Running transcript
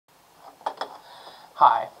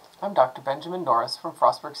Hi, I'm Dr. Benjamin Norris from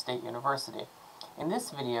Frostburg State University. In this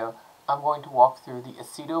video, I'm going to walk through the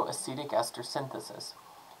acetoacetic ester synthesis.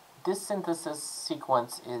 This synthesis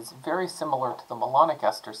sequence is very similar to the malonic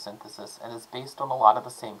ester synthesis and is based on a lot of the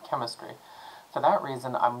same chemistry. For that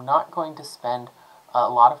reason, I'm not going to spend a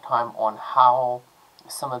lot of time on how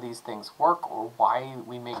some of these things work or why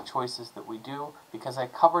we make choices that we do, because I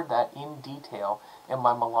covered that in detail in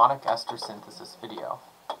my malonic ester synthesis video.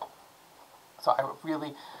 So I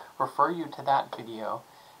really refer you to that video.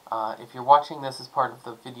 If you're watching this as part of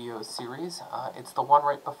the video series, it's the one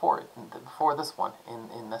right before it, before this one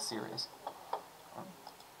in the series.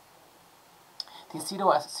 The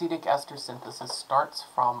acetoacetic ester synthesis starts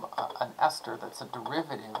from an ester that's a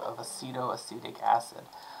derivative of acetoacetic acid.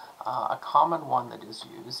 A common one that is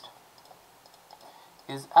used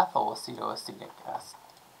is ethyl-acetoacetic acid.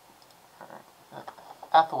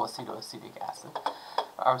 Ethyl-acetoacetic acid.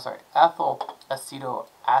 Ethyl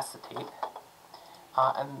acetoacetate.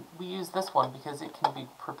 And we use this one because it can be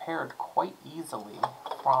prepared quite easily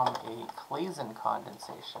from a Claisen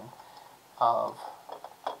condensation of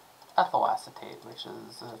ethyl acetate, which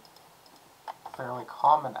is a fairly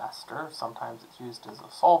common ester. Sometimes it's used as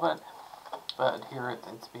a solvent, but here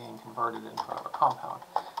it's being converted into a compound.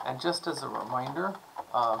 And just as a reminder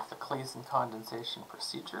of the Claisen condensation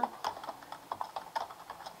procedure,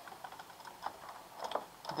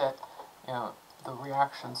 that the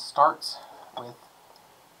reaction starts with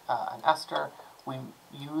an ester. We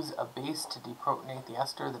use a base to deprotonate the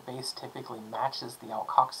ester. The base typically matches the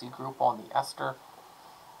alkoxy group on the ester.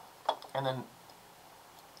 And then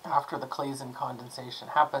after the Claisen condensation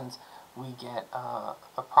happens, we get a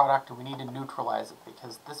product, and we need to neutralize it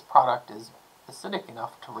because this product is acidic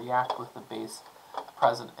enough to react with the base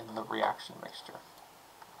present in the reaction mixture.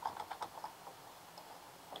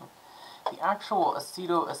 The actual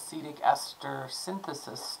acetoacetic ester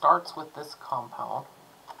synthesis starts with this compound.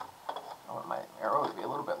 I want my arrow to be a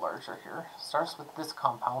little bit larger here. Starts with this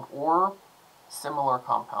compound or similar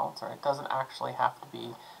compounds. Right? It doesn't actually have to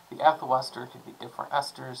be the ethyl ester. It could be different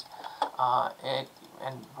esters.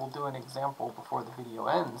 And we'll do an example before the video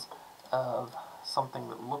ends of something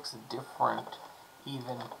that looks different,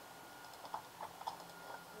 even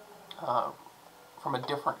from a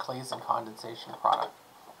different Claisen condensation product.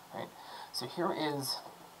 Right? So here is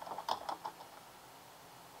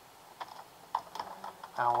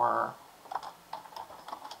our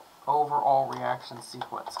overall reaction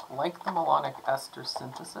sequence. Like the malonic ester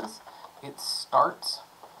synthesis, it starts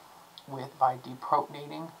by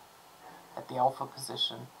deprotonating at the alpha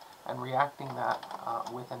position and reacting that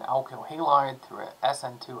with an alkyl halide through an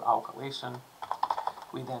SN2 alkylation.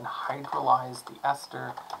 We then hydrolyze the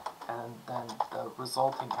ester, and then the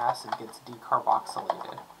resulting acid gets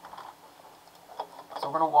decarboxylated. So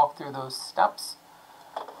we're going to walk through those steps,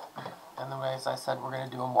 and then, as I said, we're going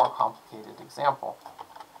to do a more complicated example.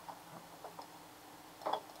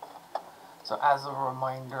 So as a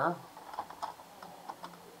reminder,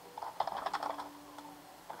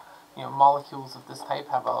 molecules of this type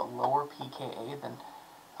have a lower pKa than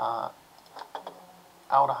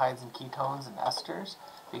aldehydes and ketones and esters,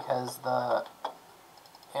 because the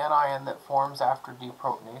anion that forms after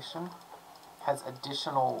deprotonation has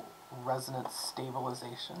additional resonance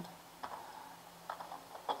stabilization.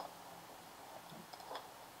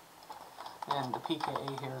 And the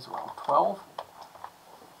pKa here is around 12.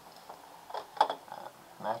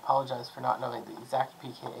 And I apologize for not knowing the exact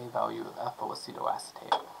pKa value of ethyl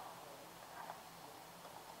acetoacetate.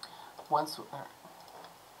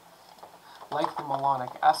 Like the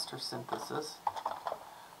malonic ester synthesis,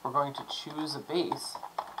 we're going to choose a base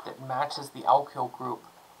that matches the alkyl group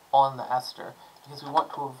on the ester, because we want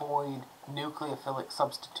to avoid nucleophilic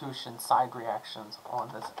substitution side reactions on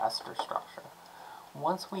this ester structure.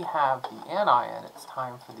 Once we have the anion, it's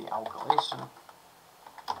time for the alkylation.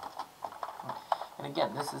 And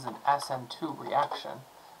again, this is an SN2 reaction,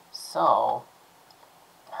 so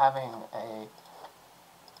having a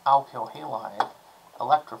alkyl halide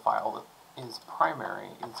electrophile that is primary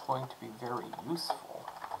is going to be very useful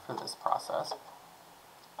for this process.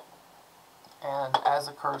 And as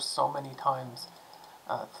occurs so many times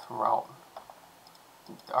throughout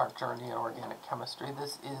our journey in organic chemistry,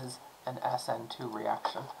 this is an SN2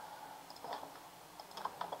 reaction,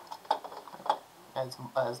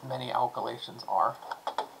 as many alkylations are.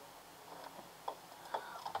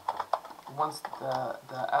 Once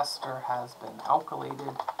the ester has been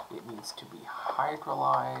alkylated, it needs to be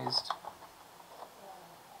hydrolyzed.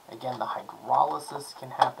 Again, the hydrolysis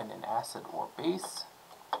can happen in acid or base.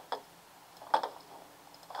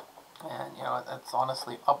 And, it's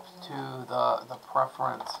honestly up to the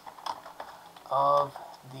preference of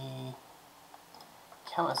the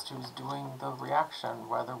chemist who's doing the reaction,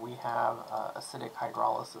 whether we have acidic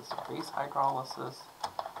hydrolysis or base hydrolysis.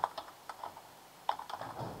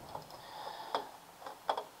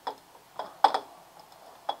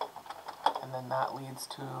 And then that leads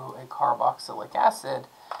to a carboxylic acid,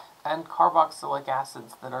 and carboxylic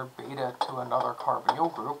acids that are beta to another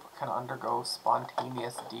carbonyl group can undergo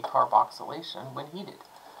spontaneous decarboxylation when heated.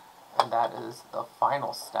 And that is the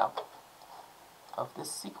final step of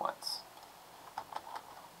this sequence.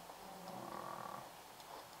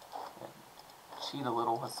 Cheat a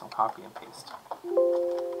little with some copy and paste.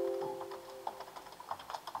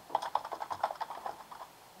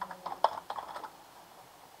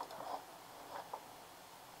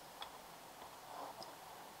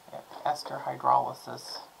 Ester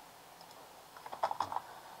hydrolysis,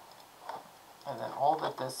 and then all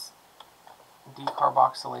that this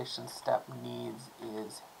decarboxylation step needs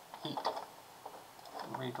is heat.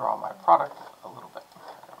 Redraw my product a little bit.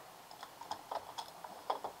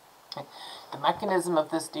 Okay. The mechanism of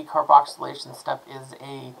this decarboxylation step is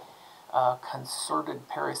a concerted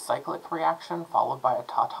pericyclic reaction followed by a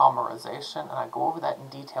tautomerization, and I go over that in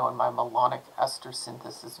detail in my malonic ester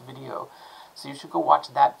synthesis video. So you should go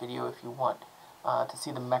watch that video if you want to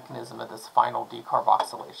see the mechanism of this final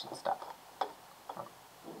decarboxylation step.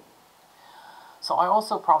 So I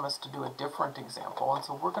also promised to do a different example, and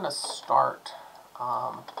so we're going to start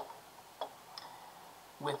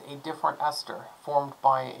with a different ester formed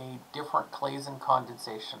by a different Claisen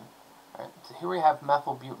condensation. Right? So here we have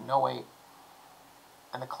methyl butanoate,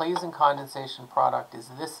 and the Claisen condensation product is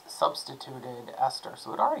this substituted ester.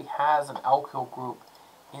 So it already has an alkyl group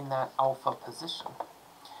in that alpha position.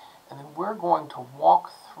 And then we're going to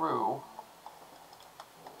walk through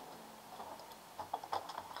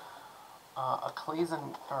a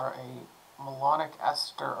Claisen, or a malonic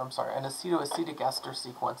ester, an acetoacetic ester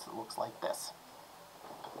sequence that looks like this.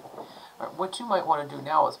 Right, what you might want to do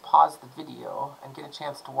now is pause the video and get a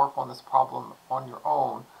chance to work on this problem on your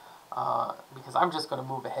own, because I'm just going to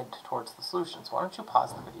move ahead towards the solution. So why don't you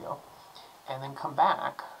pause the video and then come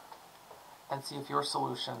back and see if your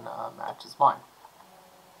solution matches mine.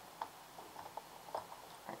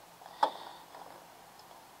 Right.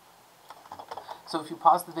 So if you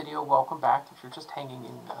pause the video, welcome back. If you're just hanging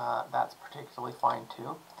in, that's particularly fine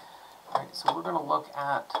too. All right, so we're going to look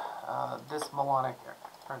at this malonic,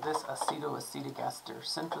 or this acetoacetic ester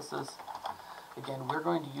synthesis. Again, we're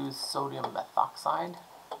going to use sodium methoxide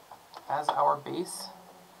as our base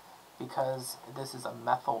because this is a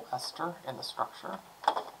methyl ester in the structure.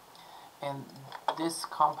 And this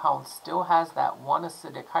compound still has that one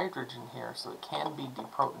acidic hydrogen here, so it can be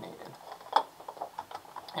deprotonated.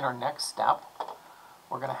 In our next step,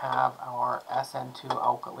 we're going to have our SN2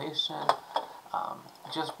 alkylation.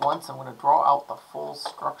 Just once, I'm going to draw out the full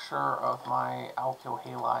structure of my alkyl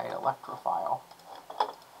halide electrophile.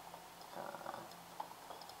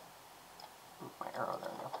 My arrow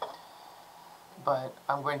there. But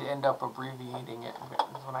I'm going to end up abbreviating it.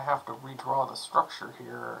 When I have to redraw the structure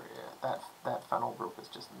here, that phenyl group is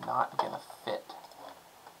just not going to fit.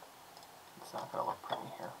 It's not going to look pretty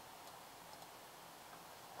here.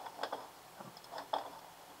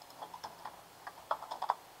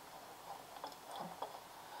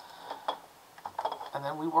 And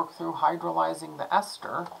then we work through hydrolyzing the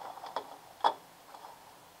ester.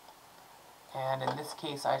 And in this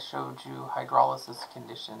case, I showed you hydrolysis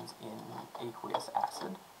conditions in aqueous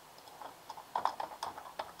acid.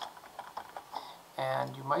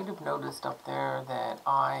 And you might have noticed up there that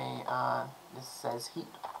this says heat.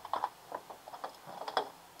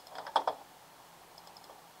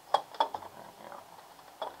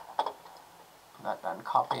 I'm not done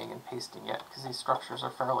copying and pasting yet because these structures are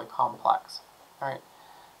fairly complex. Alright,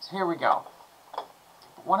 so here we go.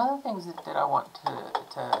 One of the things that I want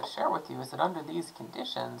to share with you is that under these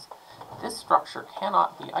conditions, this structure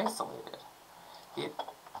cannot be isolated. It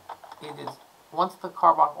is once the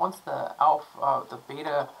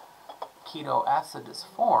beta keto acid is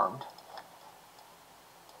formed,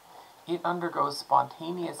 it undergoes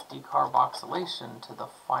spontaneous decarboxylation to the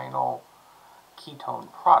final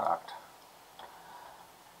ketone product.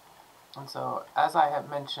 And so, as I have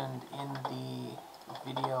mentioned in the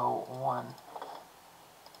video on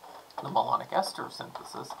the malonic ester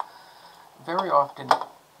synthesis, very often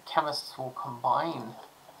chemists will combine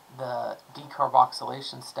the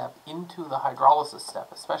decarboxylation step into the hydrolysis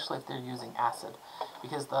step, especially if they're using acid,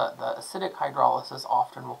 because the acidic hydrolysis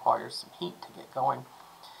often requires some heat to get going.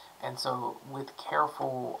 And so with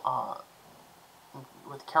careful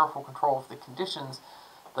control of the conditions,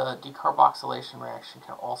 the decarboxylation reaction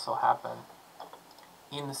can also happen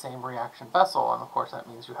in the same reaction vessel, and of course that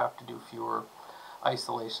means you have to do fewer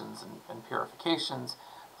isolations and purifications,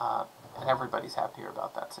 and everybody's happier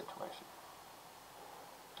about that situation.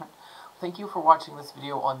 Thank you for watching this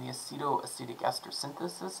video on the acetoacetic ester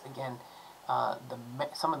synthesis. Again,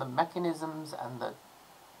 some of the mechanisms and the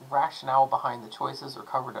rationale behind the choices are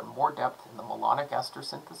covered in more depth in the malonic ester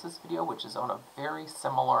synthesis video, which is on a very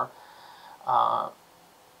similar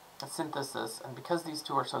synthesis, and because these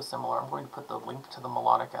two are so similar, I'm going to put the link to the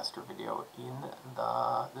malonic ester video in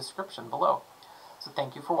the description below. So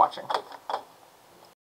thank you for watching.